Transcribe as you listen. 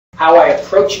how I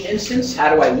approach an instance,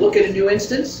 how do I look at a new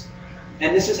instance,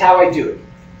 and this is how I do it.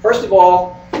 First of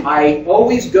all, I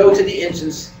always go to the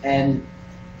instance and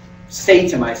say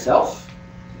to myself,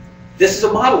 this is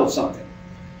a model of something.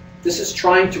 This is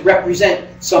trying to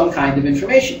represent some kind of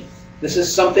information. This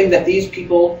is something that these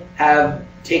people have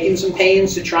taken some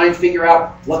pains to try and figure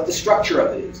out what the structure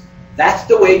of it is. That's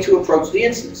the way to approach the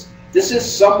instance. This is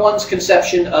someone's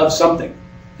conception of something.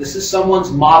 This is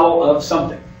someone's model of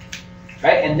something.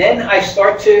 Right? And then I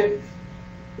start to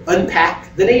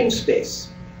unpack the namespace.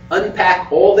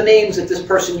 Unpack all the names that this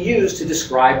person used to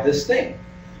describe this thing.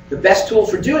 The best tool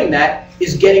for doing that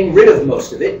is getting rid of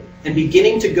most of it and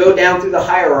beginning to go down through the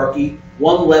hierarchy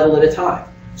one level at a time.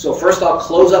 So first I'll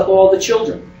close up all the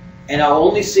children, and I'll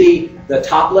only see the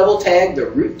top level tag, the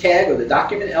root tag, or the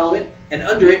document element, and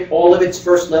under it all of its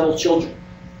first level children.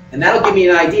 And that'll give me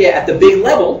an idea at the big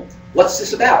level, what's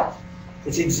this about?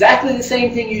 It's exactly the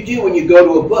same thing you do when you go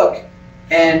to a book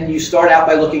and you start out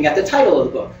by looking at the title of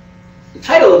the book. The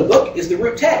title of the book is the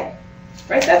root tag,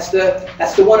 right? That's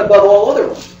the one above all other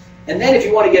ones. And then if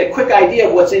you want to get a quick idea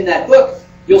of what's in that book,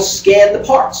 you'll scan the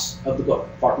parts of the book.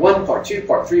 Part 1, Part 2,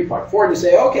 Part 3, Part 4, and you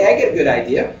say, okay, I get a good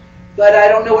idea, but I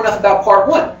don't know enough about Part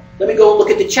 1. Let me go and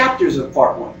look at the chapters of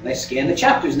Part 1. And I scan the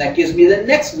chapters, and that gives me the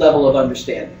next level of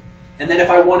understanding. And then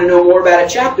if I want to know more about a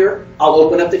chapter, I'll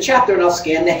open up the chapter and I'll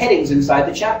scan the headings inside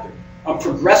the chapter. I'm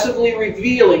progressively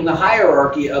revealing the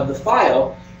hierarchy of the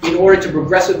file in order to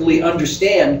progressively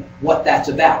understand what that's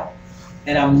about.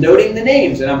 And I'm noting the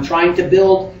names, and I'm trying to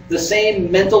build the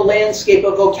same mental landscape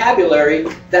of vocabulary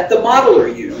that the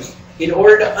modeler used in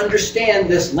order to understand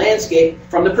this landscape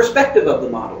from the perspective of the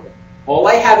modeler. All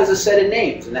I have is a set of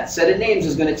names, and that set of names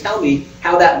is going to tell me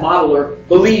how that modeler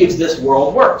believes this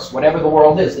world works, whatever the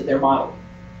world is that they're modeling.